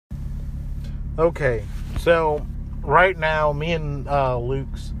Okay, so right now, me and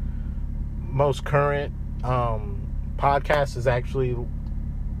Luke's most current podcast is actually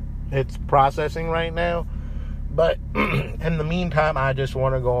it's processing right now. But in the meantime, I just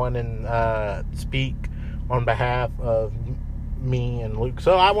want to go on and speak on behalf of me and Luke.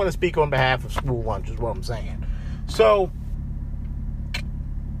 So I want to speak on behalf of School Lunch, is what I'm saying. So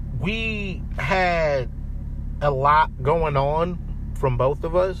we had a lot going on from both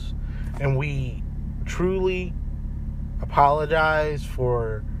of us, and we truly apologize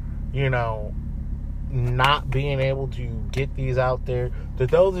for, not being able to get these out there. To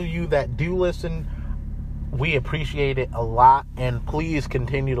those of you that do listen, we appreciate it a lot, and please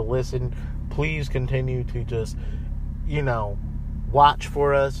continue to listen. Please continue to just, watch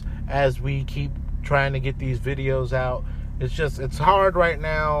for us as we keep trying to get these videos out. It's hard right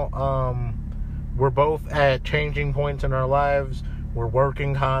now. We're both at changing points in our lives. We're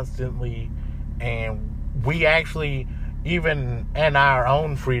working constantly, and we actually, even in our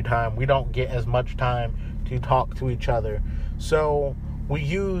own free time, we don't get as much time to talk to each other. So we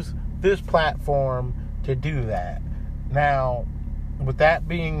use this platform to do that. Now, with that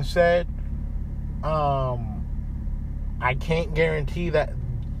being said, I can't guarantee that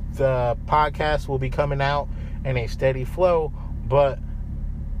the podcast will be coming out in a steady flow, but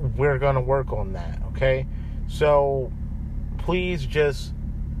we're going to work on that, okay? So please just,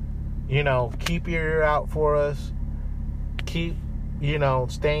 keep your ear out for us. Keep,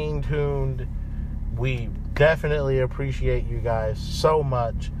 staying tuned. We definitely appreciate you guys so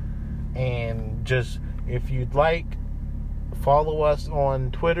much. And just, if you'd like, follow us on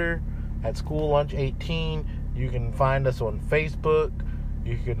Twitter at School Lunch 18. You can find us on Facebook.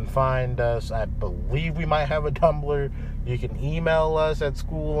 You can find us, I believe we might have a Tumblr. You can email us at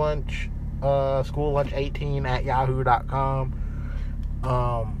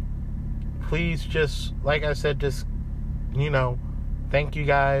schoollunch18@yahoo.com. Please just, like I said, just, thank you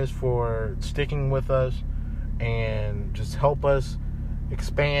guys for sticking with us and just help us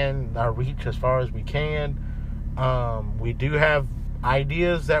expand our reach as far as we can. We do have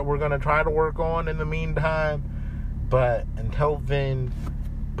ideas that we're going to try to work on in the meantime, but until then,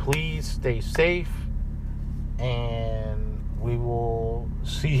 please stay safe, and we will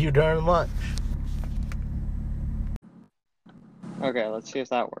see you during lunch. Okay, let's see if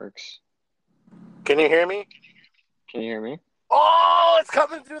that works. Can you hear me? Can you hear me? Oh, it's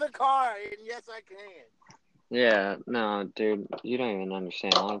coming through the car, and yes, I can. Yeah, no, dude, you don't even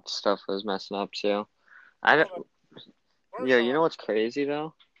understand. All that stuff was messing up too. Yeah, you know what's crazy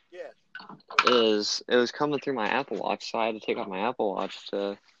though? Yeah. Is it was coming through my Apple Watch, so I had to take out my Apple Watch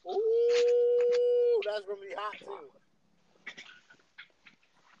to. Ooh, that's gonna be hot too.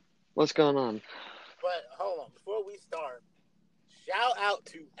 What's going on? But hold on, before we start, shout out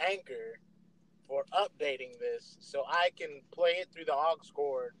to Anchor for updating this so I can play it through the aux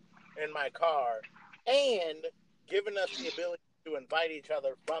cord in my car, and giving us the ability to invite each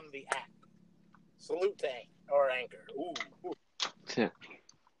other from the app. Salute to Anchor. Ooh.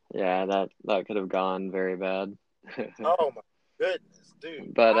 Yeah, that could have gone very bad. Oh my goodness,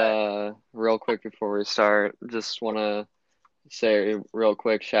 dude. But real quick before we start, just want to say real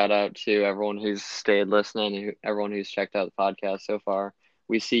quick shout out to everyone who's stayed listening and everyone who's checked out the podcast so far.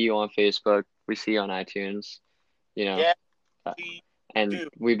 We see you on Facebook. We see you on iTunes. Yeah, and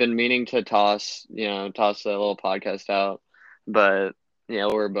we've been meaning to toss a little podcast out, but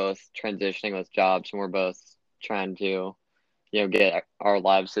we're both transitioning with jobs, and we're both trying to get our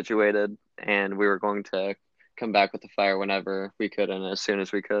lives situated, and we were going to come back with the fire whenever we could and as soon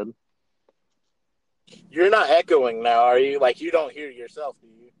as we could. You're not echoing now, are you? Like, you don't hear yourself, do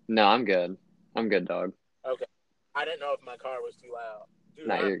you? No, I'm good. I'm good, dog. Okay. I didn't know if my car was too loud. Dude,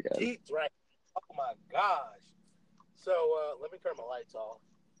 no, you're good. Geeked, right? Oh my gosh. So, let me turn my lights off.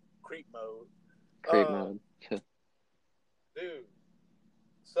 Creep mode. Dude.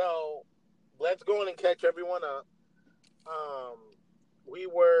 So, let's go in and catch everyone up. We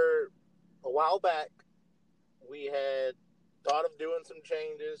were, a while back, we had thought of doing some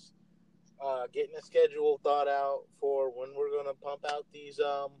changes, getting a schedule thought out for when we're going to pump out these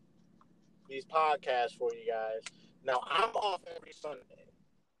podcasts for you guys. Now, I'm off every Sunday.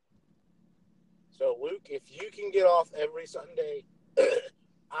 So, Luke, if you can get off every Sunday,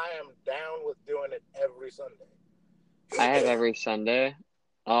 I am down with doing it every Sunday. I have every Sunday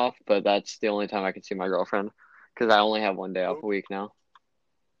off, but that's the only time I can see my girlfriend, because I only have one day off a week now.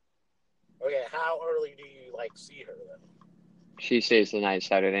 Okay, how early do you, see her, then? She stays the night,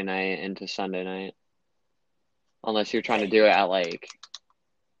 Saturday night into Sunday night. Unless you're trying to do it at,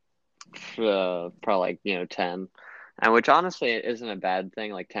 probably, 10. And which honestly isn't a bad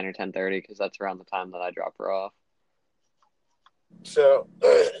thing, like 10 or 10:30, because that's around the time that I drop her off. So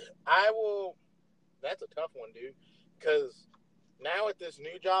I will. That's a tough one, dude. Because now at this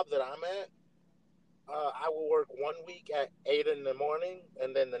new job that I'm at, I will work 1 week at 8 in the morning,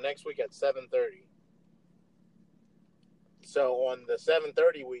 and then the next week at 7:30. So on the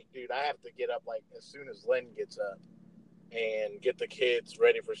 7:30 week, dude, I have to get up like as soon as Len gets up and get the kids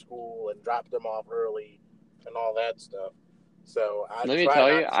ready for school and drop them off early and all that stuff. So I Let me try tell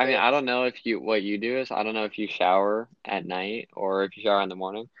you, not to I stay mean, up. I don't know if you what you do is I don't know if you shower at night or if you shower in the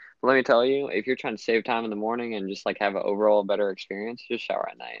morning. But let me tell you, if you're trying to save time in the morning and just like have an overall better experience, just shower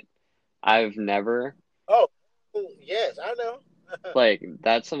at night. I've never Oh, yes, I know. like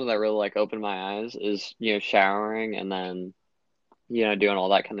that's something that really like opened my eyes is, showering and then, doing all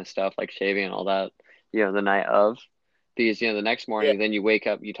that kind of stuff, like shaving and all that, the night of. Because, the next Yeah. morning, then you wake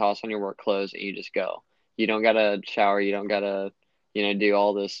up, you toss on your work clothes, and you just go. You don't gotta shower, you don't gotta, do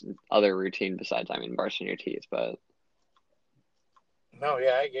all this other routine besides, I mean, brushing your teeth. But No,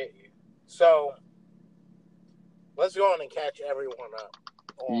 yeah, I get you. So let's go on and catch everyone up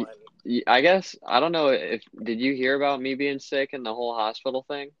y on. I guess, I don't know if, did you hear about me being sick and the whole hospital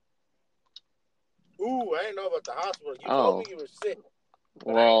thing? Ooh, I didn't know about the hospital. You told me Oh, you were sick, but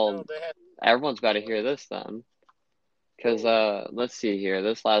I didn't know well, they had. everyone's about to hear this then. Because, Ooh. let's see here.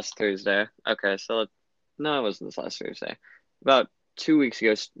 This last Thursday. Okay, so no, it wasn't this last Thursday. About 2 weeks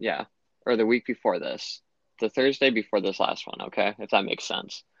ago, yeah, or the week before this. The Thursday before this last one, okay, if that makes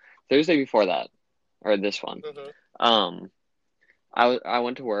sense. Thursday before that, or this one. Mm-hmm. Um, I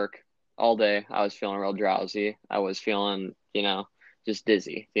went to work all day. I was feeling real drowsy. I was feeling, just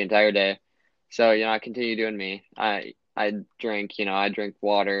dizzy the entire day. So, I continued doing me. I drank, I drank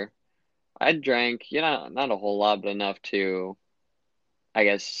water. I drank, not a whole lot, but enough to, I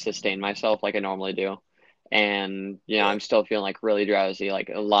guess, sustain myself like I normally do. And, Yeah. I'm still feeling like really drowsy, like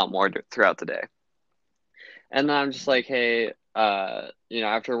a lot more throughout the day. And then I'm just like, hey,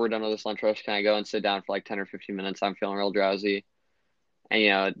 after we're done with this lunch rush, can I go and sit down for like 10 or 15 minutes? I'm feeling real drowsy.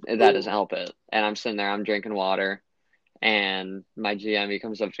 And, that Ooh. doesn't help it. And I'm sitting there, I'm drinking water. And my GM, he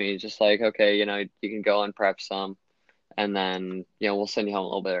comes up to me, he's just like, okay, you can go and prep some. And then, we'll send you home a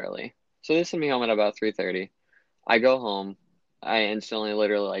little bit early. So they send me home at about 3:30. I go home. I instantly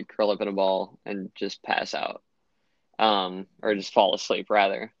literally like curl up in a ball and just pass out. Or just fall asleep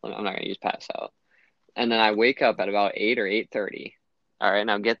rather. I'm not gonna use pass out. And then I wake up at about 8 or 8:30. All right,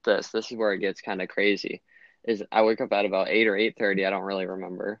 now get this. This is where it gets kind of crazy. Is I wake up at about 8 or 8:30. I don't really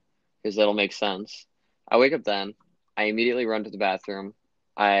remember because it'll make sense. I wake up then. I immediately run to the bathroom.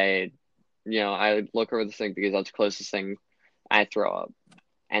 I, I look over the sink because that's the closest thing. I throw up.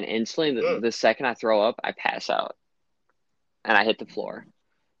 And instantly, Mm. the second I throw up, I pass out and I hit the floor.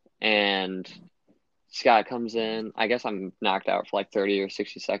 And Scott comes in. I guess I'm knocked out for like 30 or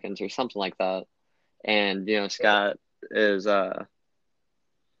 60 seconds or something like that. And Scott is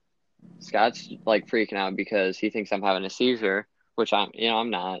Scott's like freaking out because he thinks I'm having a seizure, which I'm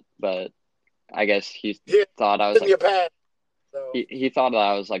not, but I guess he Yeah. thought I was In like your past. So. he thought that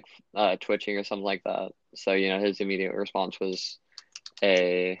I was like twitching or something like that. So, his immediate response was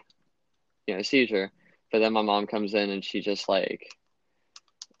a seizure. But then my mom comes in and she just like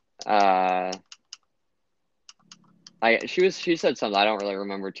uh she said something. I don't really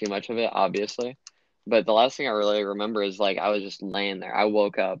remember too much of it, obviously. But the last thing I really remember is like I was just laying there. I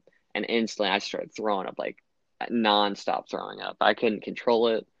woke up and instantly I started throwing up, like nonstop throwing up. I couldn't control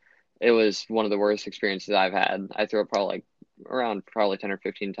it. It was one of the worst experiences I've had. I threw up probably like around probably 10 or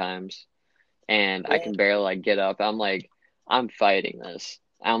 15 times and I Ooh. can barely like get up. I'm like, I'm fighting this.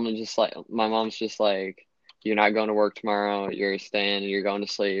 I'm just like, my mom's just like, you're not going to work tomorrow. You're staying and you're going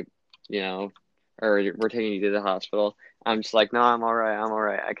to sleep, you know, or we're taking you to the hospital. I'm just like, no, I'm all right. I'm all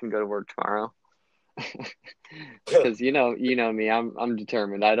right. I can go to work tomorrow. Because you know me. I'm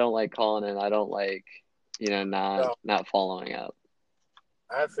determined. I don't like calling in. I don't like, not No, following up.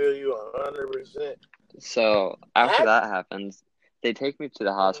 I feel you 100%. So after I. that happens, they take me to the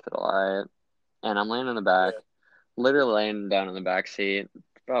Mm. hospital, all right? And I'm laying in the back, Yeah. literally laying down in the back seat,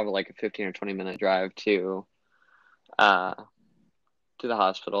 probably like a 15 or 20-minute drive uh to the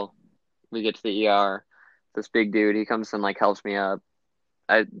hospital. We get to the ER. This big dude, he comes and like helps me up.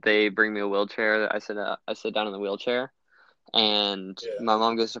 They bring me a wheelchair. I sit down in the wheelchair, and Yeah. my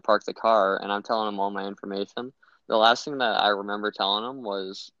mom goes to park the car, and I'm telling him all my information. The last thing that I remember telling him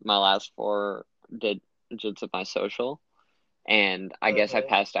was my last four digits of my social, and I guess I Mm-hmm.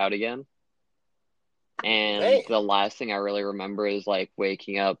 passed out again. And Damn. the last thing I really remember is like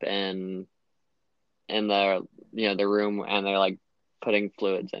waking up in the the room and they're like putting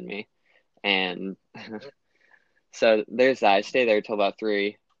fluids in me. And So there's that. I stay there till about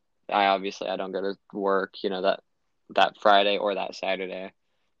 3. I don't go to work, that Friday or that Saturday.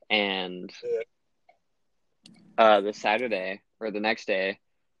 And Yeah. the Saturday or the next day,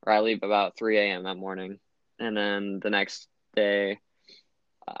 or I leave about 3 a.m. that morning. And then the next day,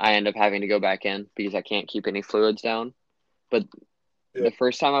 I end up having to go back in because I can't keep any fluids down. But Yeah. the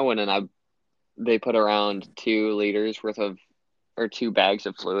first time I went in, they put around 2 liters worth of, or 2 bags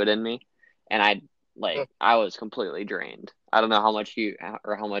of fluid in me, and I was completely drained. I don't know how much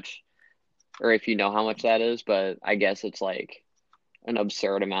or if you know how much that is, but I guess it's like an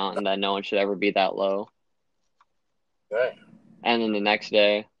absurd amount, and that no one should ever be that low. Dang. And then the next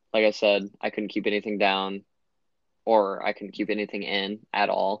day, like I said, I couldn't keep anything down, or I couldn't keep anything in at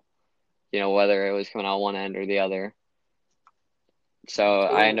all. Whether it was coming out one end or the other. So Ooh.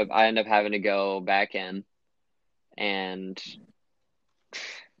 I end up having to go back in, and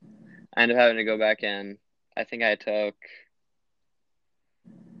I ended up having to go back in. I think I took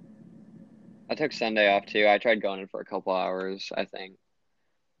Sunday off too. I tried going in for a couple hours, I think,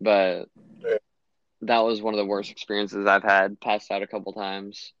 but Yeah. that was one of the worst experiences I've had. Passed out a couple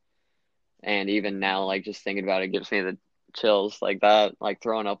times, and even now, like just thinking about it gives me the chills. Like that, like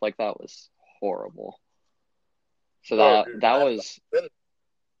throwing up like that was horrible. So Oh, dude, that I've was, been.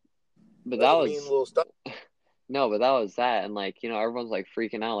 but That's that a mean was little stuff. no, but that was that, and like everyone's like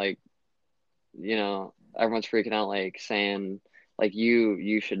freaking out, like everyone's freaking out, like saying like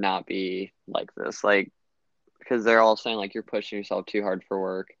you should not be like this, like because they're all saying like you're pushing yourself too hard for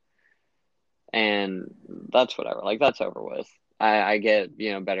work. And that's whatever. Like that's over with. I get,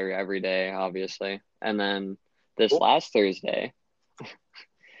 better every day, obviously. And then this Ooh. last Thursday,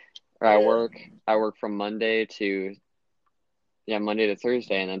 or Yeah. I work from Monday to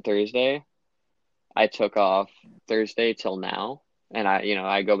Thursday, and then Thursday I took off Thursday till now, and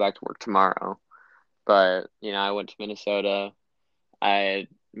I go back to work tomorrow. But, I went to Minnesota.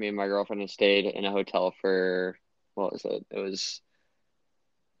 Me and my girlfriend had stayed in a hotel for, what was it? It was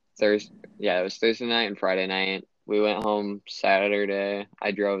Thursday. Yeah, it was Thursday night and Friday night. We went home Saturday.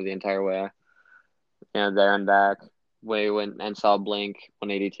 I drove the entire way, there and back. We went and saw Blink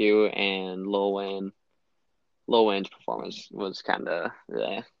 182 and Lil Wayne. Lil Wayne's performance was kind of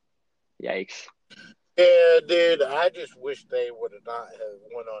yikes. Yeah, dude. I just wish they would have not have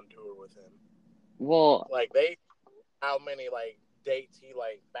went on tour with him. Well, Like how many like dates he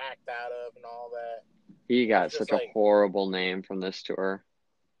like backed out of and all that. he It was got just such a like, horrible name from this tour.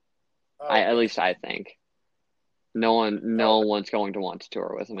 oh At yeah, least I think oh, no one's going to want to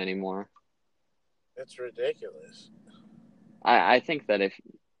tour with him anymore. it's ridiculous. I think that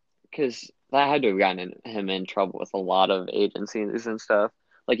because that had to have gotten him in trouble with a lot of agencies and stuff.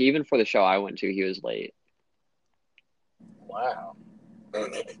 Like even for the show I went to, he was late. Wow.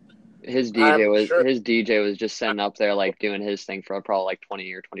 His I'm was sure. his DJ was just sitting up there like doing his thing for probably like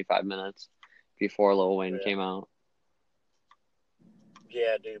 20 or 25 minutes before Lil Wayne Yeah, came out.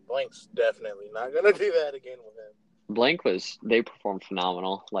 yeah, dude. Blink's definitely not gonna do that again with him. They performed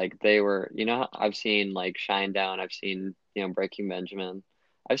phenomenal. Like they were, I've seen like Shinedown, I've seen, Breaking Benjamin.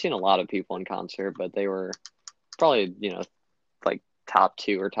 I've seen a lot of people in concert, but they were probably, like top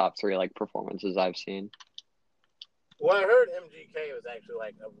 2 or top 3 like performances I've seen. Well, I heard MGK was actually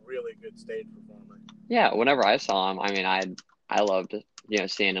like a really good stage performer. Yeah, whenever I saw him, I mean, I loved,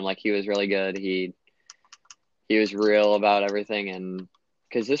 seeing him. Like he was really good. He was real about everything, and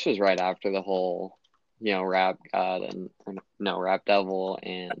because this was right after the whole, Rap God and or no Rap Devil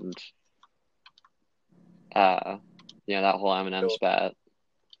and uh, that whole Eminem spat.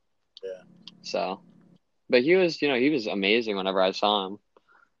 Yeah. So, but he was amazing whenever I saw him.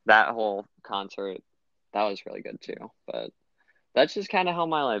 That whole concert, that was really good too. But that's just kind of how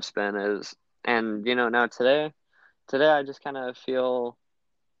my life's been is, and now today I just kind of feel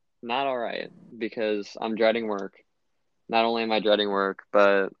not all right because I'm dreading work. Not only am I dreading work,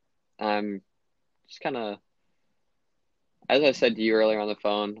 but I'm just kind of, as I said to you earlier on the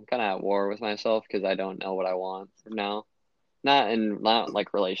phone, I'm kind of at war with myself because I don't know what I want from now. Not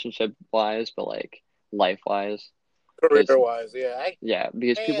like relationship wise, but like life wise. Career Because wise, yeah. yeah,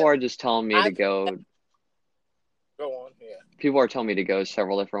 because people And are just telling me I to think go. go on, yeah. People are telling me to go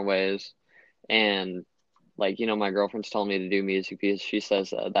several different ways, and like my girlfriend's telling me to do music because she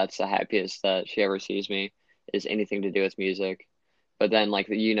says that's the happiest that she ever sees me is anything to do with music. But then like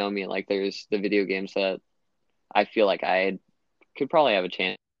me, like there's the video games that I feel like I could probably have a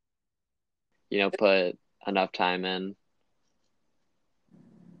chance, put enough time in.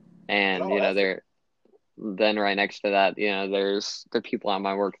 And, No, that's then right next to that, there's the people at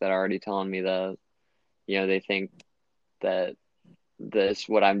my work that are already telling me that, they think that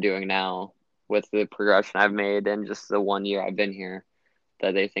what I'm doing now with the progression I've made and just the 1 year I've been here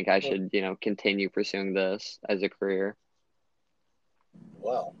that they think I should, continue pursuing this as a career.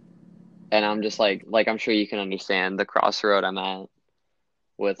 Well, And I'm just like I'm sure you can understand the crossroad I'm at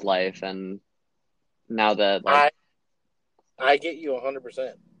with life, and now that I get you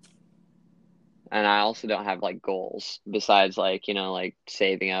 100%. and I also don't have like goals besides like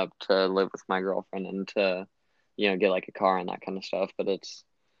saving up to live with my girlfriend and to get like a car and that kind of stuff. But it's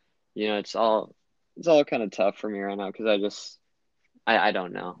it's all kind of tough for me right now because I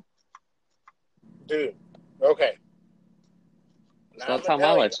don't know. Dude, okay. So Now I'm that's gonna how my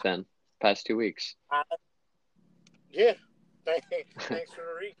tell you. life's been past 2 weeks. Yeah. Thanks for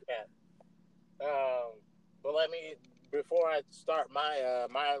the recap. But before I start my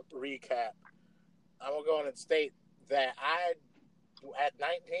recap, I'm gonna go on and state that at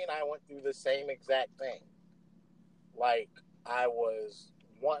 19, I went through the same exact thing. Like, I was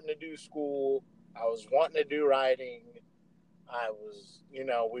wanting to do school, I was wanting to do writing, I was,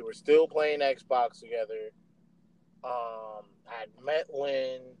 we were still playing Xbox together. I'd met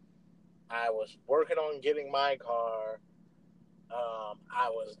Lynn. I was working on getting my car. I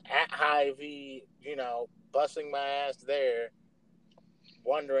was at Hy-Vee, busting my ass there,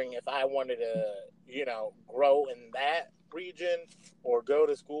 wondering if I wanted to, grow in that region or go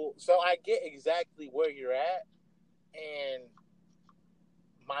to school. So I get exactly where you're at. And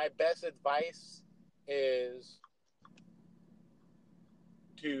my best advice is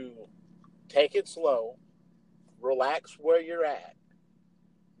to take it slow, relax where you're at,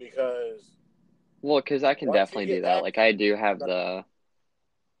 because Because I can once you definitely get do that. back, Like I do have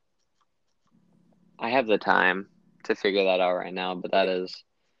I have the time to figure that out right now, but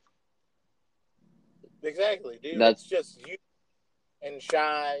exactly, dude. that's It's just you and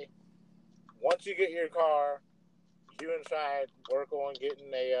Shy. Once you get your car, you and Shy work on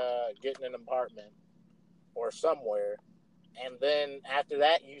getting an apartment or somewhere, and then after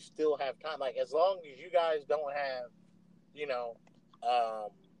that, you still have time. Like, as long as you guys don't have, you know, um,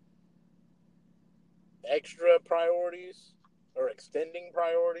 extra priorities or extending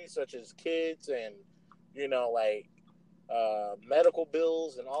priorities, such as kids and like medical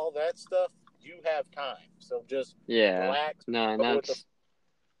bills and all that stuff, you have time. So just yeah. relax, No, and go with that's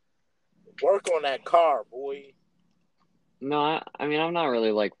work on that car, boy. no. I mean, I'm not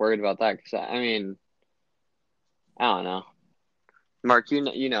really like worried about that because I mean, I don't know. Mark,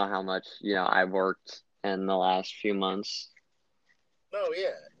 you know how much I've worked in the last few months, No, yeah,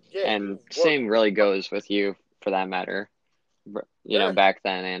 yeah, and you've worked, same really goes with you for that matter. yeah. Back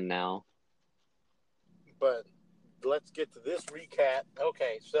then and now. But let's get to this recap.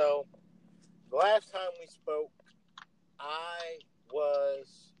 Okay, so the last time we spoke, I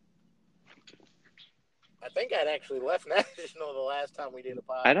was, I think I'd actually left National the last time we did a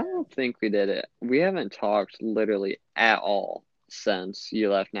I podcast. don't think we did it. We haven't talked literally at all since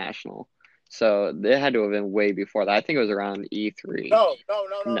you left National. So it had to have been way before that. I think it was around E3. No.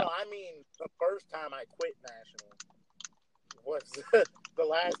 No. I mean, the first time I quit National was the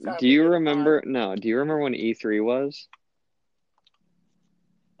last time Do we you did a podcast. remember? No. Do you remember when E3 was?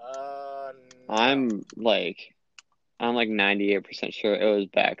 Uh, no. I'm like I'm like 98% sure it was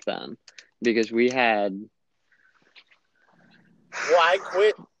back then because we had Well, I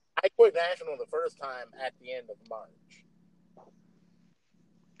quit. I quit National the first time at the end of March.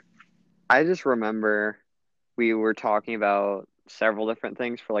 I just remember we were talking about several different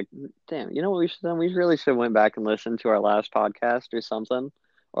things for like, damn, you know what we should have done? We really should have went back and listened to our last podcast or something,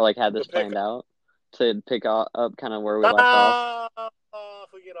 or like had The this pick planned out to pick up kind of where we left off.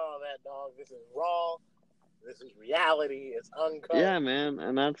 Forget all that, dog. This is raw. This is reality. It's uncut. Yeah, man,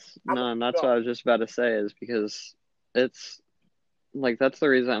 and that's I'm gonna no, and keep that's going. what I was just about to say is because it's like that's the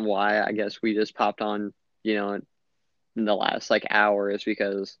reason why I guess we just popped on, in the last like hour is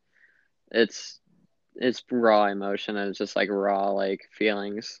because it's it's raw emotion and it's just like raw like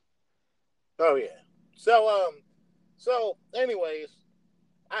feelings. Oh yeah. So anyways,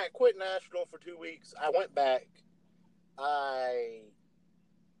 I quit National for 2 weeks. I went back. I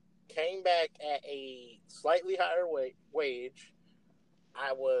came back at a slightly higher wage.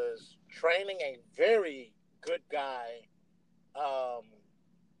 I was training a very good guy um,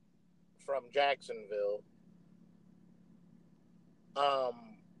 from Jacksonville.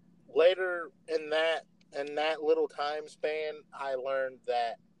 Um, Later in that little time span, I learned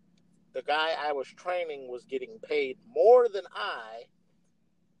that the guy I was training was getting paid more than I.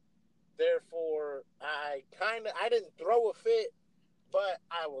 Therefore, I didn't throw a fit, but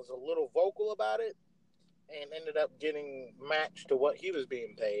I was a little vocal about it and ended up getting matched to what he was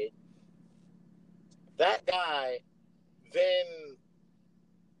being paid. That guy then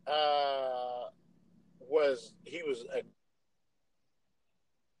he was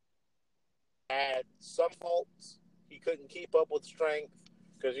had some faults. He couldn't keep up with strength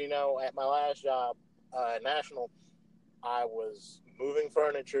because at my last job, National, I was moving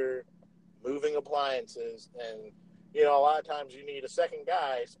furniture, moving appliances, and a lot of times you need a second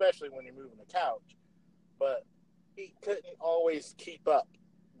guy, especially when you're moving a couch. But he couldn't always keep up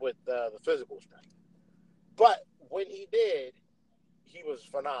with the physical strength. But when he did, he was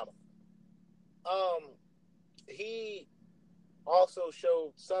phenomenal. He also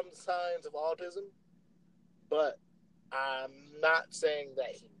showed some signs of autism, but I'm not saying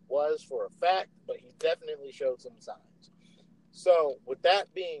that he was for a fact, but he definitely showed some signs. So, with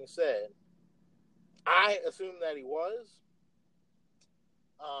that being said, I assumed that he was,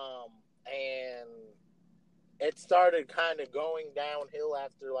 and it started kind of going downhill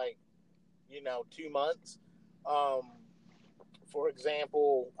after 2 months. For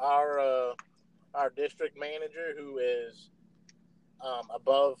example, our district manager, who is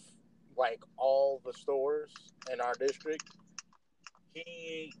above all the stores in our district,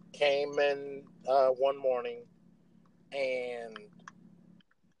 he came in one morning and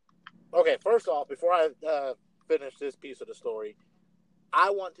okay, first off, before I finish this piece of the story, I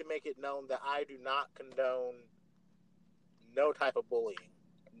want to make it known that I do not condone no type of bullying,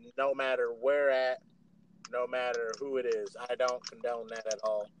 no matter where at, no matter who it is. I don't condone that at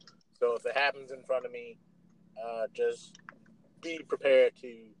all. So if it happens in front of me, just be prepared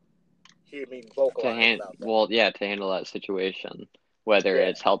to hear me vocalize about that. To handle that situation, whether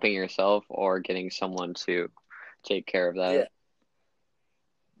it's helping yourself or getting someone to take care of that. Yeah.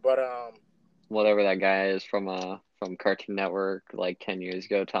 But whatever that guy is from Cartoon Network 10 years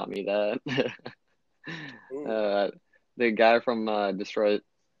ago taught me that. The guy from Destroy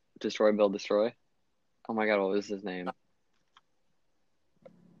Build Destroy. Oh my God, what was his name?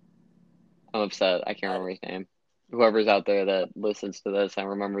 I'm upset. I can't remember his name. Whoever's out there that listens to this and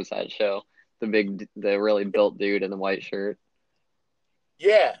remembers that show, the really built dude in the white shirt.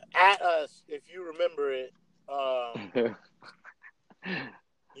 Yeah, at us if you remember it.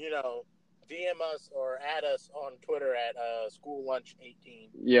 DM us or add us on Twitter at SchoolLunch18.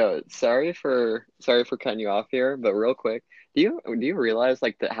 Yo, sorry for cutting you off here, but real quick, do you realize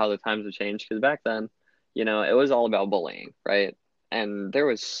how the times have changed? Because back then, it was all about bullying, right? And there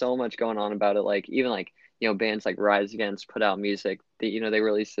was so much going on about it. Even bands like Rise Against put out music. They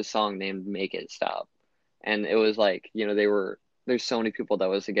released a song named "Make It Stop," and it was there's so many people that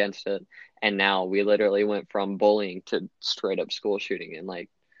was against it, and now we literally went from bullying to straight up school shooting. And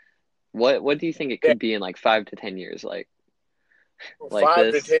what do you think it could be in 5 to 10 years? Like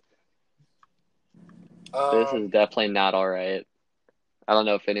 5 this. to 10. This is definitely not all right. I don't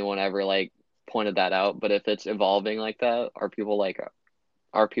know if anyone ever pointed that out, but if it's evolving like that, are people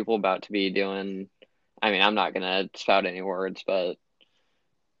about to be doing? I mean, I'm not gonna spout any words, but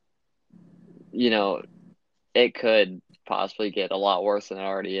it could possibly get a lot worse than it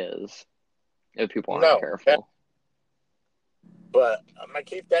already is if people aren't careful. But I'm gonna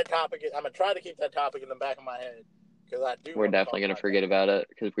keep that topic. I'm gonna try to keep that topic in the back of my head because I do. We're definitely gonna forget about it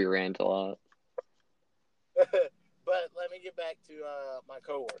because we rant a lot. But let me get back to my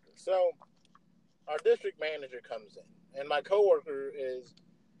coworker. So our district manager comes in, and my coworker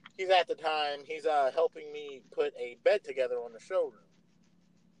he's helping me put a bed together on the showroom.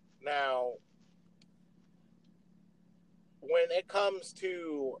 Now, when it comes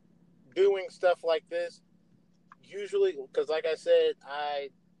to doing stuff like this, usually, because like I said, I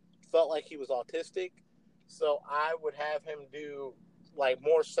felt like he was autistic, so I would have him do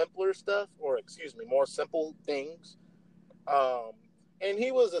more simpler stuff, or excuse me, more simple things. And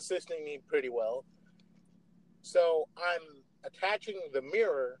he was assisting me pretty well. So I'm attaching the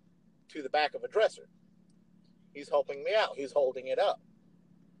mirror to the back of a dresser. He's helping me out. He's holding it up.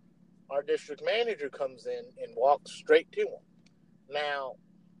 Our district manager comes in and walks straight to him. Now,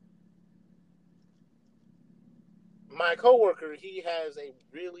 my coworker, he has a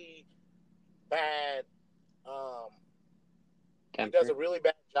really bad, he does a really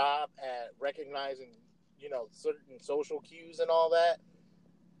bad job at recognizing, certain social cues and all that.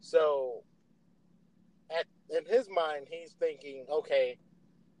 So, in his mind, he's thinking, okay,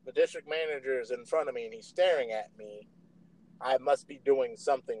 the district manager is in front of me and he's staring at me. I must be doing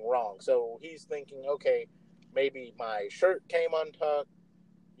something wrong. So he's thinking, okay, maybe my shirt came untucked.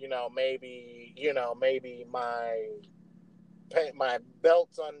 Maybe my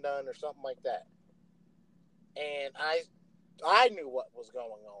belt's undone or something like that. And I knew what was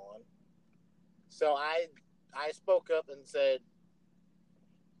going on. So I spoke up and said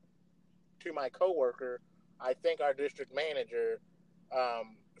to my coworker, I think our district manager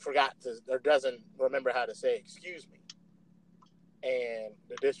forgot to or doesn't remember how to say excuse me. And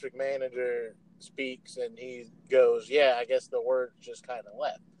the district manager speaks and he goes, yeah, I guess the word just kind of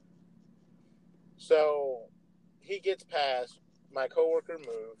left. So he gets past, my coworker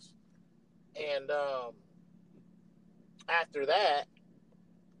moves, and after that,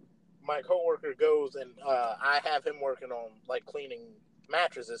 my coworker goes and I have him working on like cleaning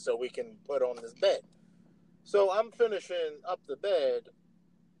mattresses so we can put on this bed. So I'm finishing up the bed,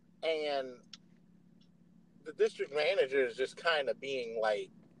 and the district manager is just kind of being like,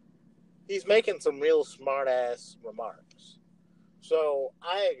 he's making some real smart ass remarks. So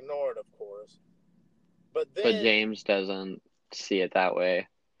I ignored, of course. But James doesn't see it that way.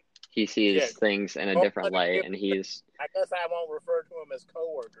 He sees things in a different light, and he's... I guess I won't refer to him as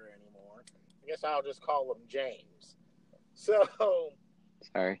coworker anymore. I guess I'll just call him James. So...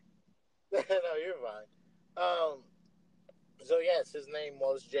 Sorry. No, you're fine. So yes, his name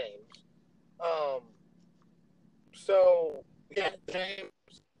was James. So yeah,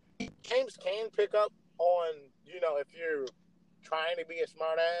 James can pick up on, if you're trying to be a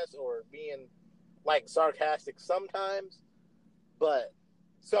smartass or being like sarcastic sometimes. But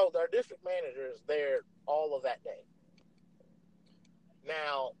so our district manager is there all of that day.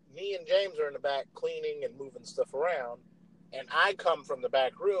 Now, me and James are in the back cleaning and moving stuff around, and I come from the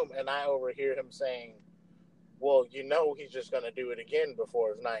back room and I overhear him saying, well, he's just going to do it again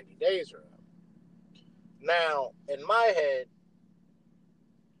before his 90 days are up. Now, in my head,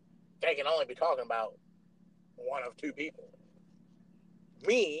 they can only be talking about one of two people.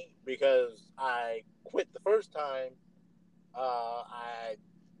 Me, because I quit the first time,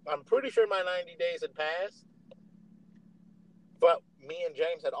 I'm pretty sure my 90 days had passed, but me and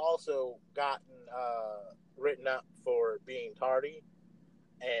James had also gotten written up for being tardy,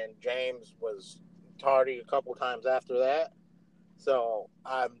 and James was tardy a couple times after that. So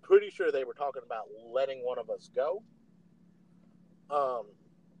I'm pretty sure they were talking about letting one of us go. Now,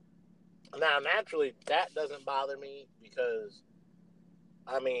 naturally, that doesn't bother me because,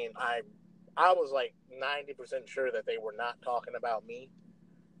 I was like 90% sure that they were not talking about me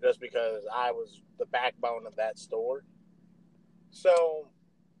just because I was the backbone of that store. So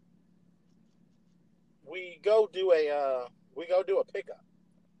we go do a pickup.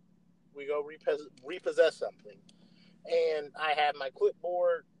 We go repossess something. And I have my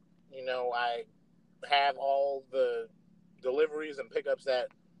clipboard. I have all the deliveries and pickups that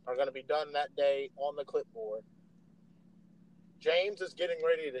are going to be done that day on the clipboard. James is getting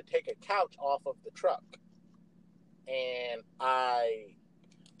ready to take a couch off of the truck. And I,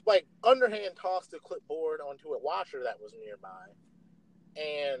 underhand tossed the clipboard onto a washer that was nearby.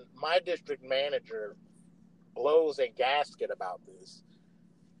 And my district manager blows a gasket about this.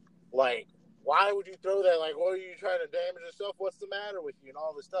 Why would you throw that? What are you trying to damage yourself? What's the matter with you? And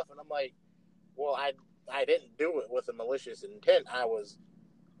all this stuff. And I'm like, well, I didn't do it with a malicious intent. I was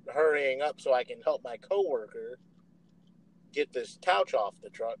hurrying up so I can help my coworker get this couch off the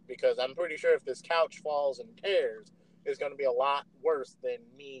truck, because I'm pretty sure if this couch falls and tears, it's going to be a lot worse than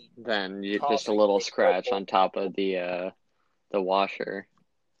me. Then just a little scratch on top of the washer.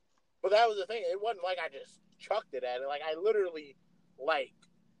 But that was the thing. It wasn't like I just chucked it at it. I literally,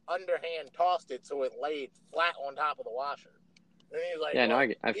 underhand tossed it so it laid flat on top of the washer. And he's like, yeah, no,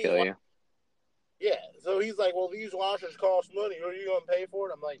 I feel you. Yeah, so he's like, well, these washers cost money. Are you going to pay for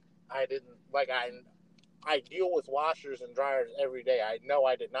it? I'm like, I didn't. I deal with washers and dryers every day. I know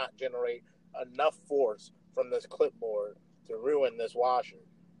I did not generate enough force from this clipboard to ruin this washer.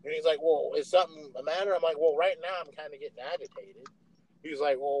 And he's like, well, is something the matter? I'm like, well, right now I'm kind of getting agitated. He's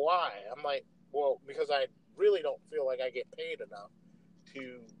like, well, why? I'm like, well, because I really don't feel like I get paid enough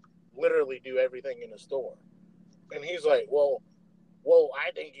to literally do everything in the store. And he's like, well,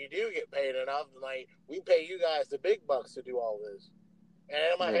 I think you do get paid enough. We pay you guys the big bucks to do all this. And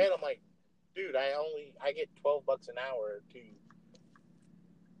in my head, I'm like, dude, I get $12 an hour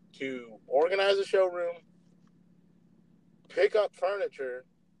to organize a showroom, pick up furniture,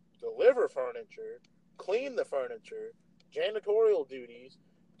 deliver furniture, clean the furniture, janitorial duties,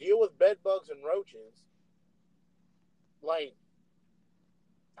 deal with bed bugs and roaches.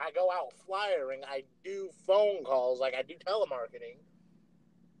 I go out flyering, I do phone calls, I do telemarketing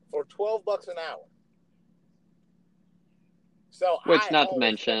for $12 an hour. So which, not to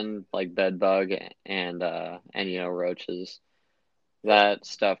mention, bed bug and roaches. That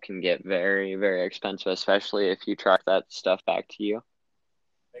stuff can get very, very expensive, especially if you track that stuff back to you.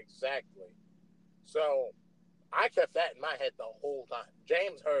 Exactly. So I kept that in my head the whole time.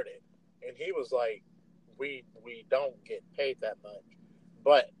 James heard it, and he was like, we don't get paid that much.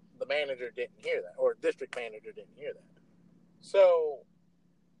 But the manager didn't hear that, or district manager didn't hear that. So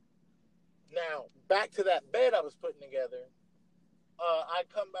Now, back to that bed I was putting together. I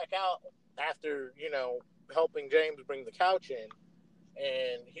come back out after, helping James bring the couch in,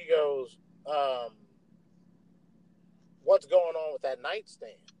 and he goes, what's going on with that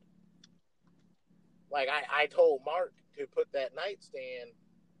nightstand? Like, I told Mark to put that nightstand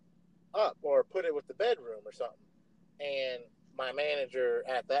up or put it with the bedroom or something. And my manager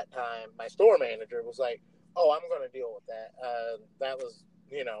at that time, my store manager, was like, oh, I'm going to deal with that. That was,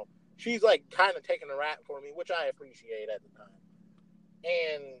 she's like kind of taking the rap for me, which I appreciate at the time.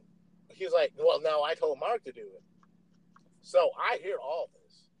 And he's like, well, no, I told Mark to do it. So I hear all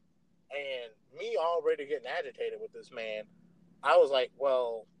this. And me already getting agitated with this man, I was like,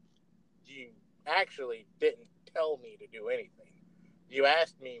 well, you actually didn't tell me to do anything. You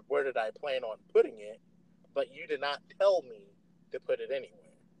asked me where did I plan on putting it, but you did not tell me to put it anywhere.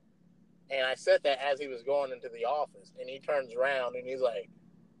 And I said that as he was going into the office, and he turns around and he's like,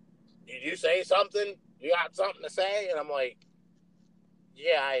 did you say something? You got something to say? And I'm like,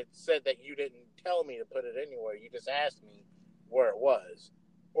 yeah, I said that you didn't tell me to put it anywhere. You just asked me where it was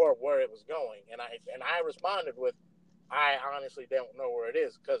or where it was going. And I responded with, I honestly don't know where it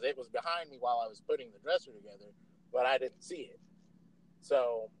is because it was behind me while I was putting the dresser together, but I didn't see it.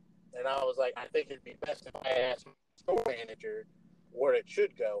 So, and I was like, I think it'd be best if I asked my store manager where it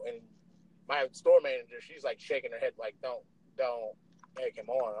should go. And my store manager, she's like shaking her head like, don't take him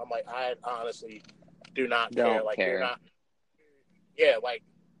on. I'm like, I honestly do not care. Don't like, care. You're not. Yeah, like,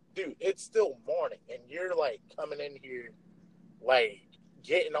 dude, it's still morning, and you're like coming in here, like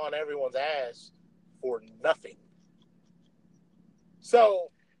getting on everyone's ass for nothing. So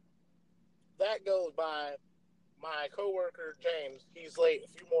that goes by. My coworker James, he's late a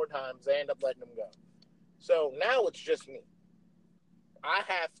few more times. They end up letting him go. So now it's just me. I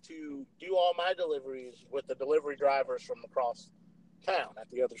have to do all my deliveries with the delivery drivers from across town at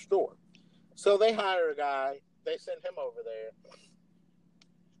the other store. So they hire a guy. They send him over there.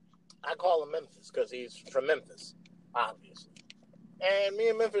 I call him Memphis because he's from Memphis, obviously. And me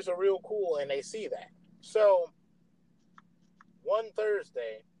and Memphis are real cool, and they see that. So one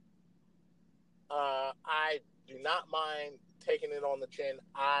Thursday, I do not mind taking it on the chin.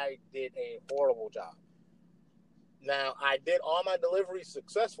 I did a horrible job. Now, I did all my deliveries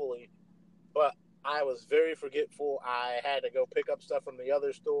successfully, but I was very forgetful. I had to go pick up stuff from the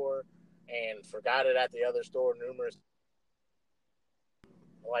other store and forgot it at the other store numerous.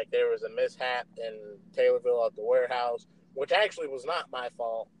 Like, there was a mishap in Taylorville at the warehouse, which actually was not my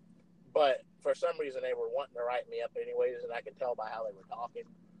fault, but for some reason they were wanting to write me up anyways, and I could tell by how they were talking.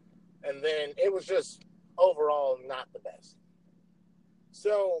 And then it was just overall not the best.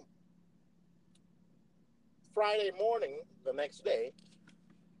 So Friday morning, the next day,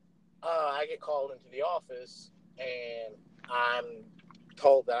 I get called into the office, and I'm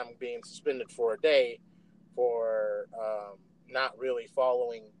told that I'm being suspended for a day for not really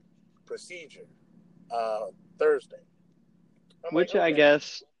following procedure Thursday. Which I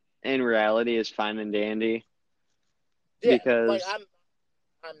guess in reality is fine and dandy. Yeah, because like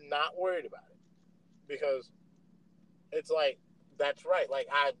I'm not worried about it because it's like that's right. Like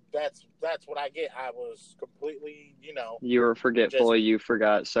that's what I get. I was completely, you were forgetful. You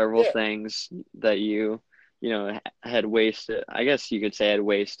forgot several Yeah. things that you had wasted. I guess you could say had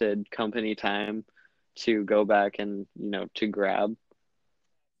wasted company time to go back and to grab.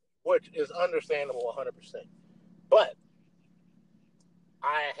 which is understandable 100%. But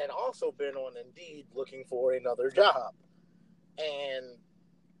I had also been on Indeed looking for another job, and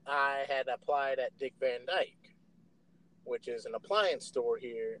I had applied at Dick Van Dyke, which is an appliance store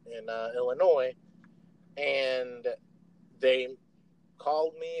here in Illinois, and they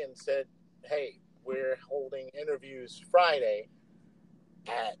called me and said, hey, we're holding interviews Friday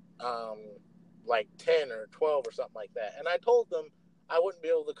at like 10 or 12 or something like that. And I told them I wouldn't be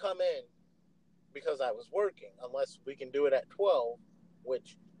able to come in because I was working unless we can do it at 12,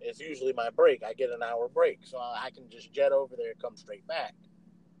 which is usually my break. I get an hour break, so I can just jet over there and come straight back.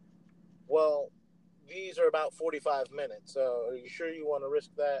 Well, these are about 45 minutes, so are you sure you want to risk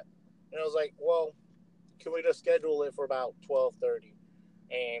that? And I was like, well, can we just schedule it for about 12:30,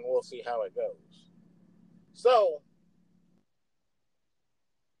 and we'll see how it goes. So,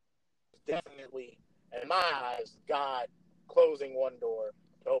 definitely, in my eyes, God closing one door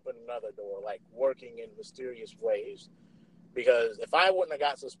to open another door, like working in mysterious ways. Because if I wouldn't have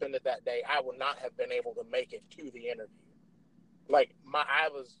got suspended that day, I would not have been able to make it to the interview. Like, I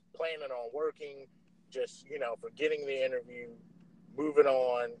was planning on working, just, forgetting the interview, moving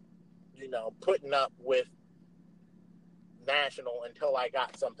on, putting up with national until I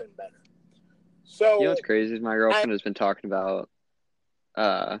got something better. So, what's crazy is my girlfriend has been talking about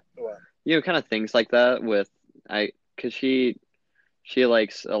kind of things like that with because she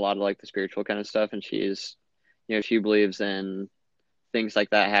likes a lot of like the spiritual kind of stuff, and she believes in things like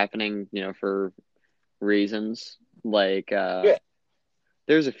that happening, for reasons. Like Yeah.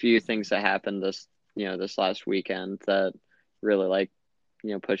 there's a few things that happened this last weekend that really like,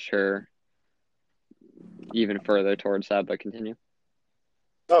 pushed her even further towards that, but continue.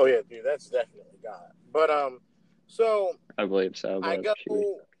 Oh yeah, dude, that's definitely God. But so I believe so, I but go,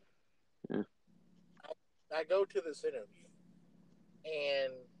 yeah. I go to this interview,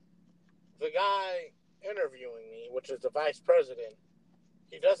 and the guy interviewing me, which is the vice president,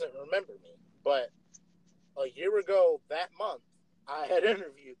 he doesn't remember me. But a year ago that month, I had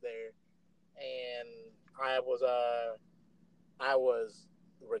interviewed there, and I was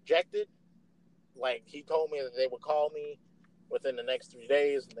rejected. Like, he told me that they would call me within the next 3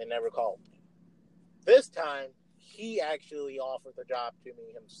 days, and they never called me. This time, he actually offered the job to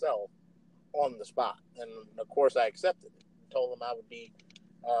me himself on the spot, and of course, I accepted it. Told him I would be,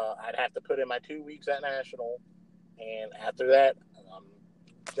 I'd have to put in my 2 weeks at National, and after that, I'm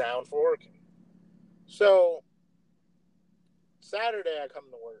down for working. So Saturday, I come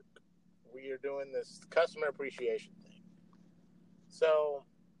to work. We are doing this customer appreciation thing. So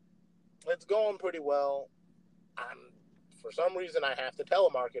it's going pretty well. For some reason, I have to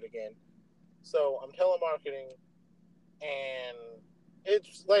telemarket again. So I'm telemarketing, and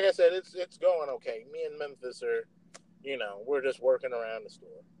it's like I said, it's going okay. Me and Memphis are, we're just working around the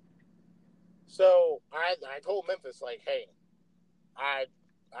store. So I told Memphis, like, hey, I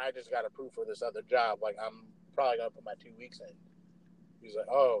just got approved for this other job. Like, I'm probably gonna put my 2 weeks in. He's like,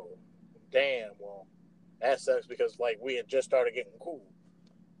 oh, damn. Well, that sucks because like we had just started getting cool.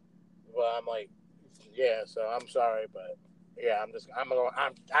 But I'm like, yeah. So I'm sorry, but yeah,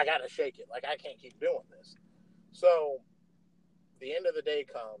 I gotta shake it. Like, I can't keep doing this. So the end of the day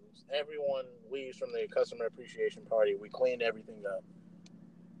comes. Everyone leaves from the customer appreciation party. We cleaned everything up.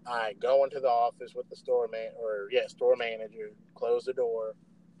 I go into the office with the store manager, close the door,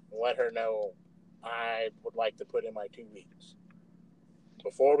 and let her know I would like to put in my 2 weeks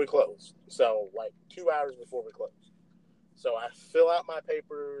before we close. So, like 2 hours before we close. So I fill out my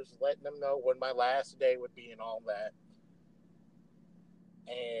papers, letting them know when my last day would be and all that,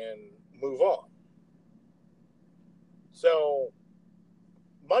 and move on. So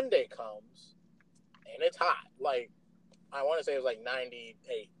Monday comes, and it's hot. Like, I want to say it was like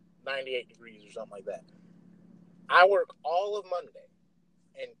 98 degrees or something like that. I work all of Monday,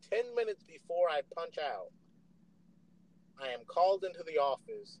 and 10 minutes before I punch out, I am called into the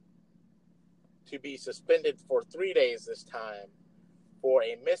office to be suspended for 3 days this time for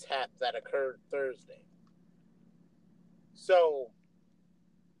a mishap that occurred Thursday. So,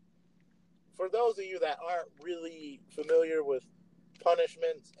 for those of you that aren't really familiar with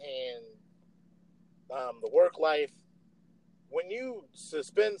punishments and the work life, when you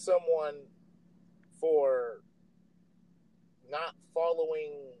suspend someone for not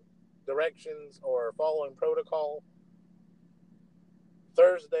following directions or following protocol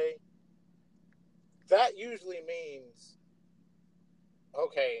Thursday, that usually means,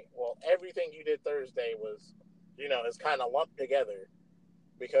 okay, well, everything you did Thursday was, is kind of lumped together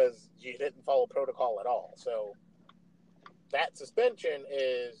because you didn't follow protocol at all. So that suspension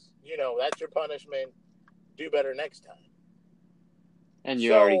is, that's your punishment. Do better next time. And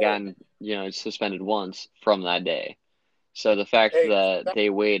you already So, gotten, suspended once from that day. So the fact that they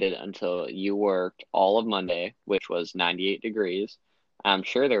waited until you worked all of Monday, which was 98 degrees, I'm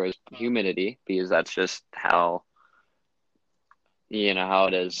sure there was humidity because that's just how how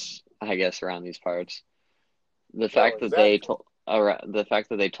it is, I guess, around these parts. The fact that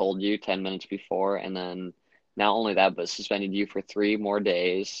exactly. they told you 10 minutes before, and then not only that, but suspended you for 3 more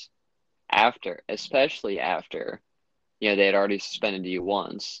days after, especially after, they had already suspended you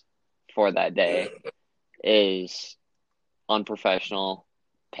once for that day, is unprofessional,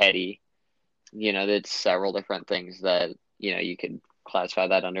 petty. That's several different things that, you could classify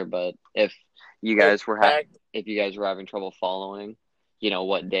that under. But if you guys were having trouble following,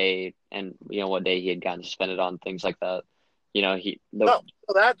 what day and what day he had gotten suspended on, things like that, No,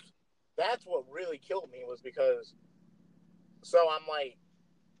 that's what really killed me was because, so I'm like,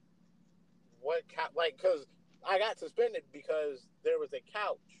 because I got suspended because there was a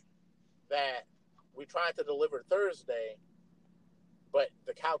couch that we tried to deliver Thursday, but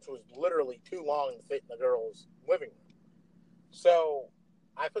the couch was literally too long to fit in the girls' living room. So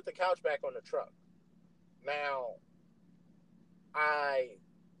I put the couch back on the truck. Now, I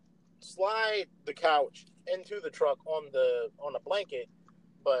slide the couch into the truck on a blanket,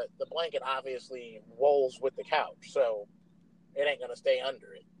 but the blanket obviously rolls with the couch, so it ain't gonna stay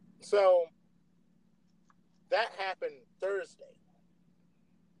under it. So that happened Thursday.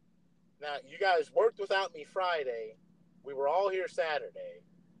 Now, you guys worked without me Friday. We were all here Saturday.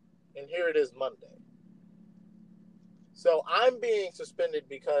 And here it is Monday. So I'm being suspended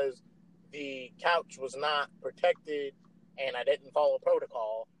because the couch was not protected and I didn't follow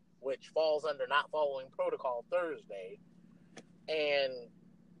protocol, which falls under not following protocol Thursday. And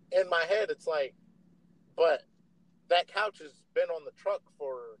in my head, it's like, but that couch has been on the truck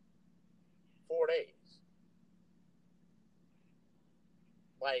for 4 days.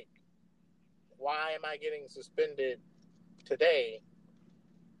 Like, why am I getting suspended today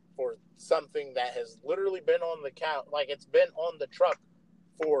for something that has literally been on the couch? Like, it's been on the truck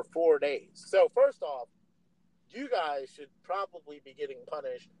for 4 days. So, first off, you guys should probably be getting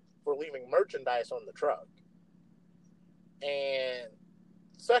punished for leaving merchandise on the truck. And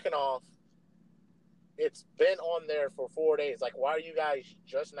second off, it's been on there for 4 days. Like, why are you guys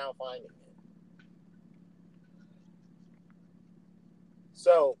just now finding it?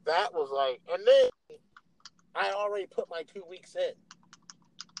 So that was like, and then I already put my 2 weeks in.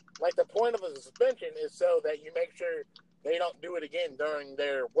 Like, the point of a suspension is so that you make sure they don't do it again during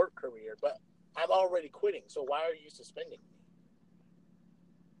their work career. But I'm already quitting, so why are you suspending me?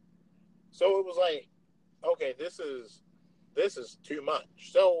 So it was like, okay, this is too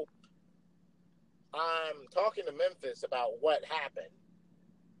much. So I'm talking to Memphis about what happened,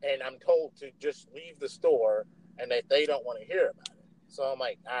 and I'm told to just leave the store and that they don't want to hear about it. So I'm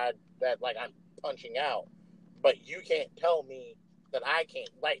like, I'm punching out, but you can't tell me that I can't.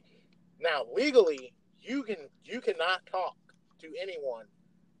 Like, now legally, you cannot talk to anyone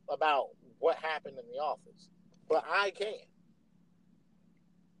about what happened in the office, but I can.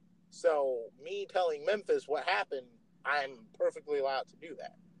 So me telling Memphis what happened, I'm perfectly allowed to do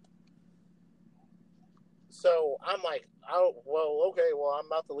that. So I'm like, oh, well, okay, well, I'm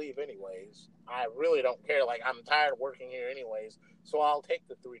about to leave anyways. I really don't care. Like, I'm tired of working here anyways, so I'll take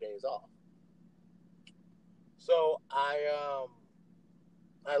the 3 days off. So I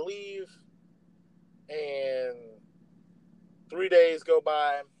leave, and 3 days go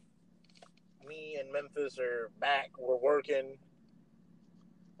by. Me and Memphis are back. We're working.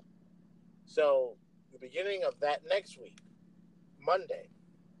 So the beginning of that next week, Monday,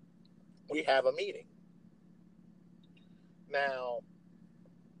 we have a meeting. Now,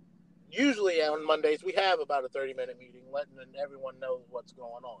 usually on Mondays, we have about a 30-minute meeting, letting everyone know what's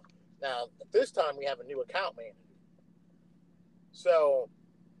going on. Now, this time, we have a new account manager. So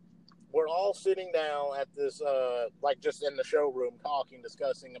we're all sitting down at this, just in the showroom, talking,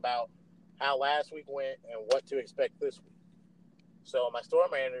 discussing about how last week went and what to expect this week. So my store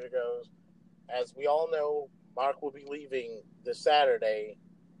manager goes, as we all know, Mark will be leaving this Saturday,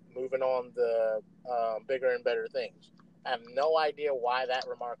 moving on the bigger and better things. I have no idea why that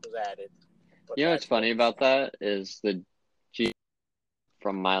remark was added. You know what's funny about that is the G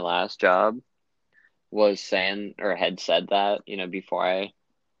from my last job was saying, or had said that, before I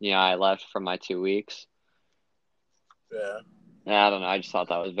left for my 2 weeks. Yeah. And I don't know. I just thought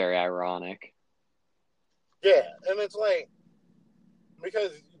that was very ironic. Yeah, and it's like,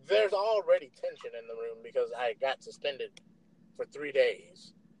 because there's already tension in the room because I got suspended for 3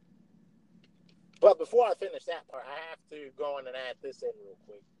 days. But before I finish that part, I have to go in and add this in real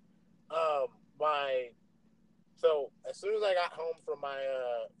quick. So as soon as I got home from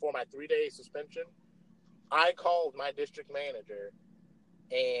for my 3-day suspension, I called my district manager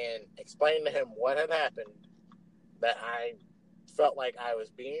and explained to him what had happened, that I felt like I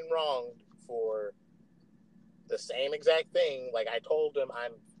was being wronged for the same exact thing. Like, I told him,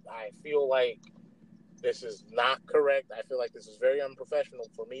 I feel like this is not correct. I feel like this is very unprofessional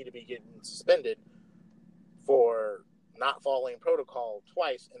for me to be getting suspended for not following protocol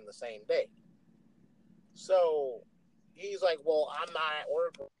twice in the same day. So he's like, well, I'm not at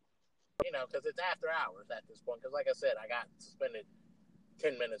work, because it's after hours at this point. Because like I said, I got suspended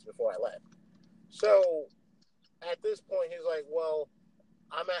 10 minutes before I left. So at this point, he's like, well,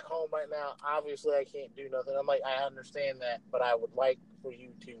 I'm at home right now. Obviously, I can't do nothing. I'm like, I understand that, but I would like for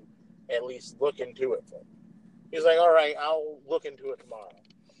you to at least look into it for me. He's like, all right, I'll look into it tomorrow.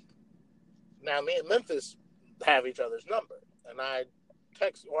 Now, me and Memphis have each other's number, and I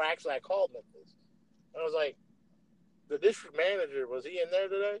called Memphis, and I was like, the district manager, was he in there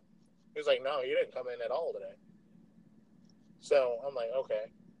today? He was like, no, he didn't come in at all today. So I'm like,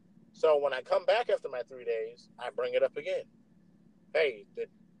 okay. So when I come back after my 3 days, I bring it up again. Hey, did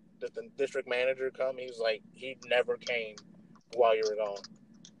the district manager come? He's like, he never came while you were gone.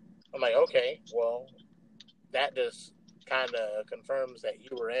 I'm like, okay, well, that just kind of confirms that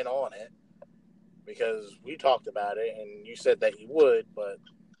you were in on it, because we talked about it and you said that you would, but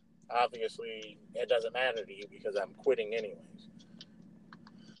obviously it doesn't matter to you because I'm quitting anyways.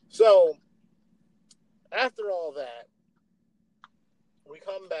 So after all that, we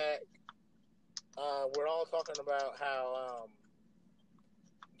come back. We're all talking about how.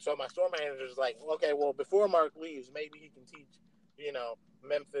 So my store manager's like, okay, well, before Mark leaves, maybe he can teach,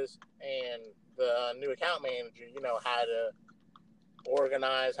 Memphis and the new account manager, how to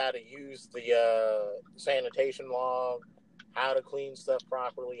organize, how to use the sanitation log, how to clean stuff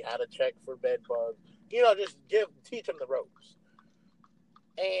properly, how to check for bed bugs. Just teach them the ropes.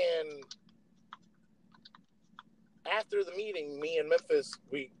 And after the meeting, me and Memphis,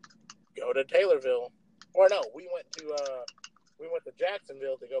 we go to Taylorville, or no, we went to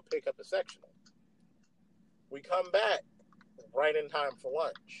Jacksonville to go pick up a sectional. We come back right in time for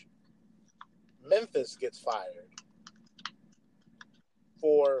lunch. Memphis gets fired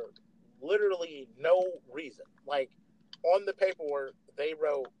for literally no reason. Like, on the paperwork, they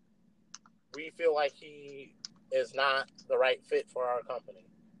wrote, we feel like he is not the right fit for our company.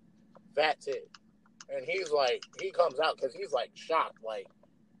 That's it. And he's like, he comes out because he's like shocked. Like,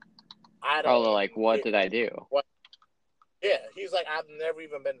 I don't. Oh, like, what did I do? What? Yeah, he's like, I've never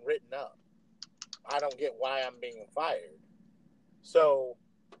even been written up. I don't get why I'm being fired. So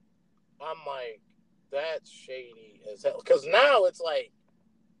I'm like, that's shady as hell. Because now it's like,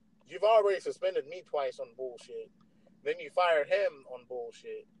 you've already suspended me twice on bullshit. Then you fired him on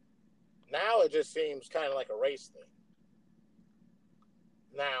bullshit. Now it just seems kind of like a race thing.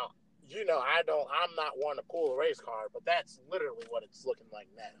 Now, I'm not one to pull a race card, but that's literally what it's looking like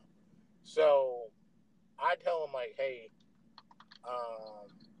now. So I tell him, like, hey,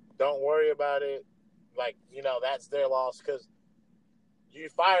 don't worry about it. Like, that's their loss because you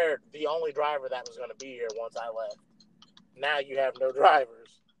fired the only driver that was going to be here once I left. Now you have no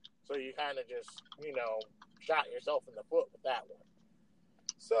drivers. So you kind of just, shot yourself in the foot with that one.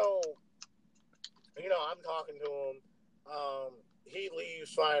 So, I'm talking to him. He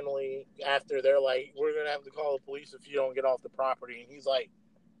leaves finally after they're like, we're going to have to call the police if you don't get off the property. And he's like,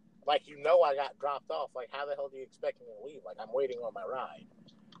 I got dropped off. Like, how the hell do you expect me to leave? Like, I'm waiting on my ride.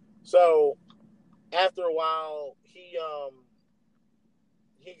 So after a while, he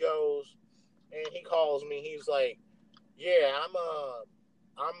goes and he calls me. He's like, yeah,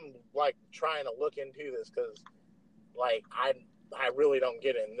 I'm like trying to look into this because like I really don't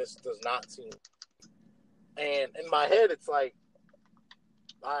get it, and this does not seem. And in my head, it's like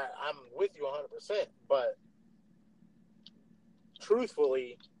I'm with you 100%, but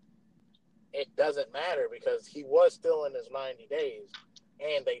truthfully, it doesn't matter because he was still in his 90 days,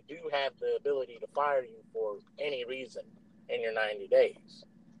 and they do have the ability to fire you for any reason in your 90 days.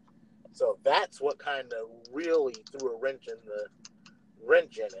 So that's what kind of really threw a wrench in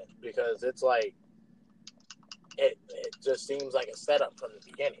it because it's like it just seems like a setup from the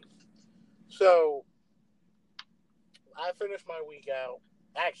beginning. So I finished my week out.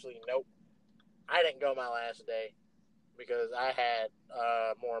 Actually, nope. I didn't go my last day because I had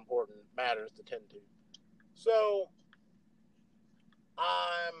more important matters to tend to. So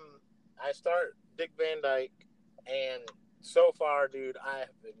I start Dick Van Dyke, and so far, dude, I have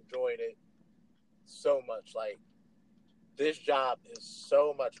enjoyed it so much. Like, this job is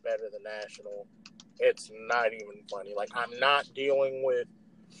so much better than National. It's not even funny. Like, I'm not dealing with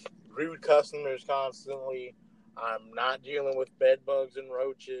rude customers constantly. I'm not dealing with bed bugs and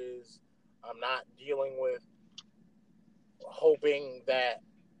roaches. I'm not dealing with hoping that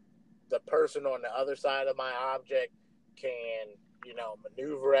the person on the other side of my object can,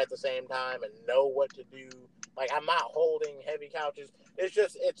 maneuver at the same time and know what to do. Like, I'm not holding heavy couches.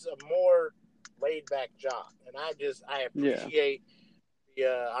 It's a more laid back job. And I appreciate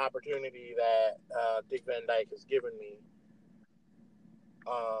the opportunity that Dick Van Dyke has given me.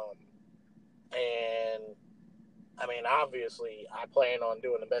 And I mean, obviously, I plan on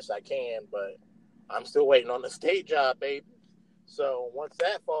doing the best I can, but I'm still waiting on the state job, baby. So once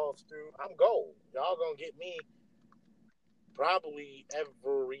that falls through, I'm gold. Y'all gonna get me probably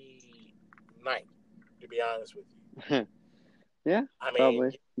every night, to be honest with you. Yeah, I mean,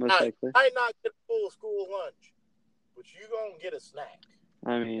 probably, most likely. I might not get a full school lunch, but you gonna get a snack.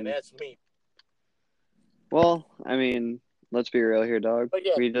 I mean, and that's me. Well, I mean, let's be real here, dog.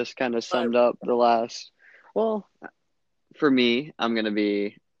 Yeah, we just kind of summed up the last. Well, for me, I'm gonna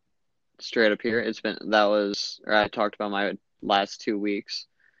be straight up here. I talked about my last 2 weeks,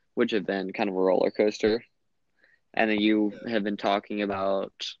 which have been kind of a roller coaster, and then you have been talking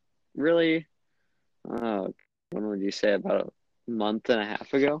about really, when would you say, about a month and a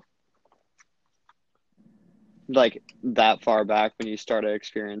half ago? Like that far back when you started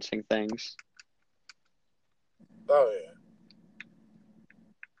experiencing things. Oh yeah.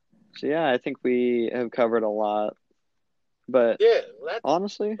 So yeah, I think we have covered a lot. But Yeah, that's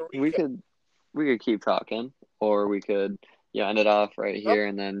honestly, the we recap. could keep talking, or we could end it off right Oh, here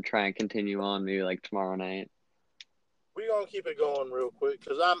and then try and continue on maybe like tomorrow night. we're gonna keep it going real quick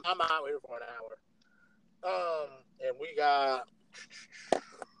because I'm out here for an hour. And We got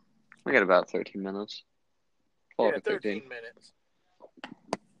about 13 minutes. 12 to 13. 13 minutes.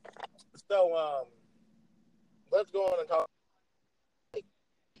 So let's go on and talk.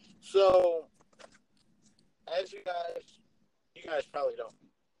 So as you guys probably don't,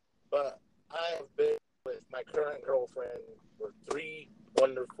 but I have been with my current girlfriend for 3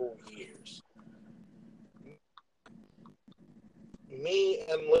 wonderful years. Me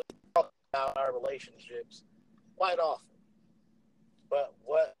and Liz talk about our relationships quite often. But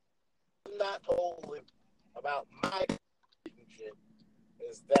what I'm not told about my relationship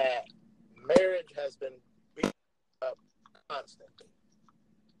is that marriage has been beat up constantly.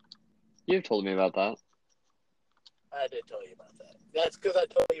 You've told me about that. I did tell you about that. That's because I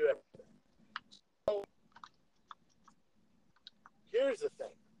told you everything. So, here's the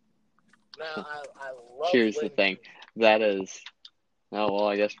thing. Now, I love Here's the Linda. thing. That is. Oh, well,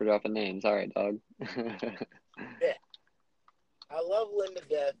 I guess we're dropping names. All right, dog. Yeah. I love Linda to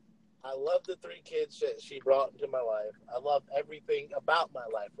death. I love the 3 kids that she brought into my life. I love everything about my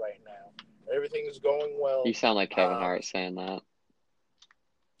life right now. Everything is going well. You sound like Kevin Hart saying that.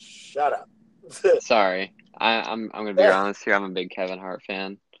 Shut up. Sorry. I'm gonna be honest here. I'm a big Kevin Hart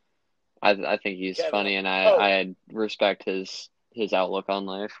fan. I think he's Kevin funny, and Hart. I respect his outlook on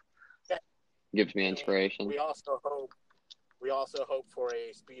life. Gives me inspiration. We also hope for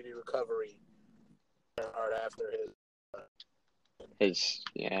a speedy recovery after his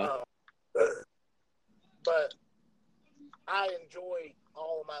but I enjoy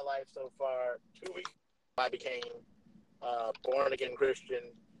all of my life so far. 2 weeks I became born again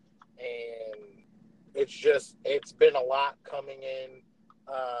Christian, and it's been a lot coming in.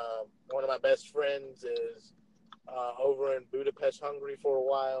 One of my best friends is over in Budapest, Hungary for a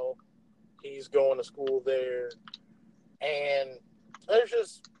while. He's going to school there, and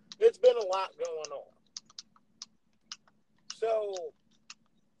it's been a lot going on. So,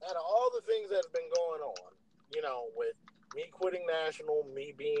 out of all the things that have been going on, with me quitting National,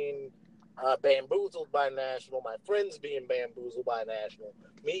 me being bamboozled by National, my friends being bamboozled by National,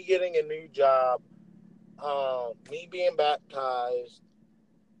 me getting a new job, me being baptized,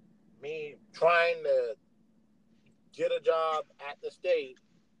 me trying to get a job at the state,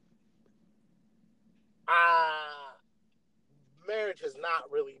 marriage has not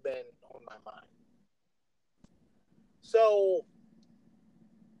really been on my mind. So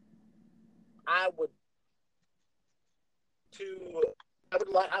I would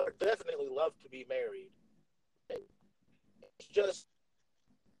definitely love to be married. It's just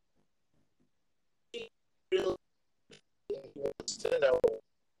he really wants to know,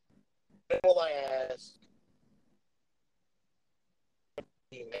 when will I ask to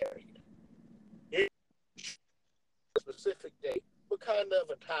be married? A specific date, what kind of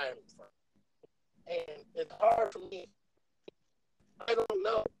a time frame? And it's hard for me. I don't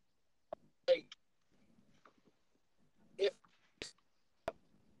know. Like, if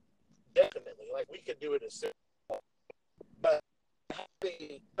definitely, like, we could do it as soon, but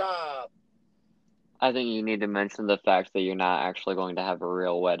having job. I think you need to mention the fact that you're not actually going to have a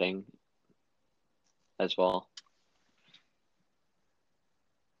real wedding as well.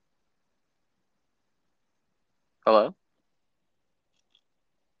 Hello?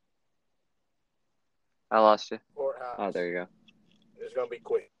 I lost you. Courthouse. Oh, there you go. It's going to be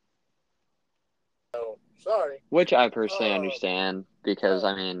quick. So, sorry. Which I personally understand because,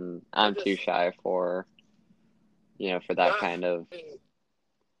 I mean, I'm too shy for, for that kind of...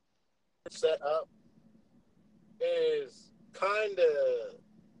 set up is kind of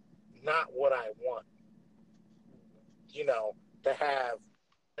not what I want, to have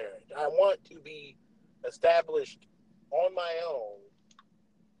marriage. I want to be established on my own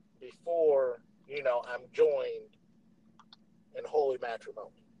before, I'm joined in holy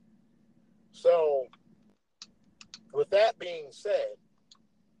matrimony. So, with that being said,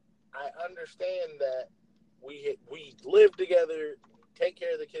 I understand that we live together, take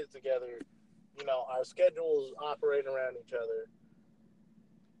care of the kids together. Our schedules operate around each other.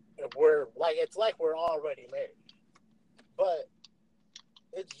 It's like we're already married, but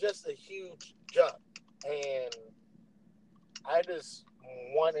it's just a huge jump, and I just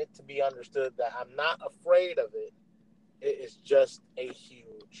want it to be understood that I'm not afraid of it. It is just a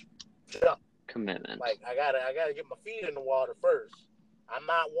huge jump. Commitment. Like, I gotta get my feet in the water first. I'm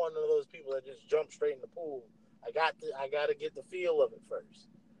not one of those people that just jump straight in the pool. I got to get the feel of it first.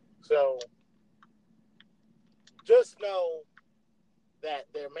 So just know that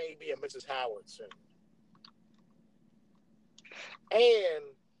there may be a Mrs. Howard soon. And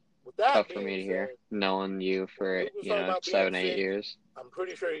with that Tough for being me to said, hear, knowing you for, Luke was talking about 7, being 8 sick. years. I'm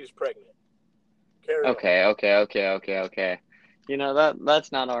pretty sure he's pregnant. Carry on. Okay.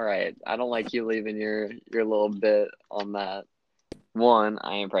 That's not all right. I don't like you leaving your little bit on that. One,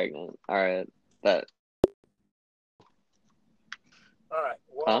 I am pregnant. All right. That. All right.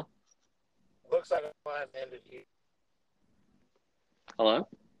 Well, Huh? looks like I've ended here. Hello?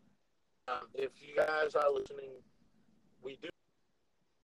 If you guys are listening, we do